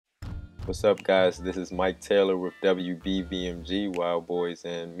What's up, guys? This is Mike Taylor with WBVMG, Wild Boys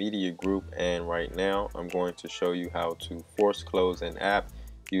and Media Group, and right now I'm going to show you how to force close an app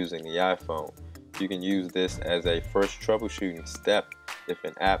using the iPhone. You can use this as a first troubleshooting step if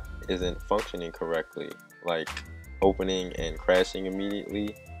an app isn't functioning correctly, like opening and crashing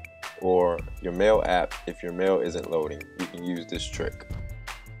immediately, or your mail app if your mail isn't loading. You can use this trick.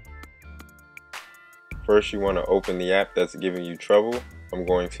 First, you want to open the app that's giving you trouble. I'm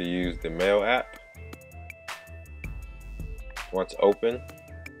going to use the mail app. Once open,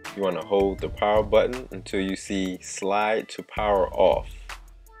 you want to hold the power button until you see slide to power off.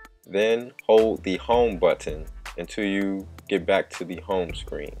 Then hold the home button until you get back to the home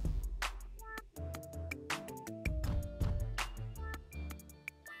screen.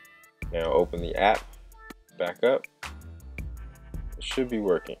 Now open the app, back up. It should be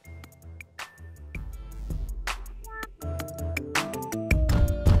working.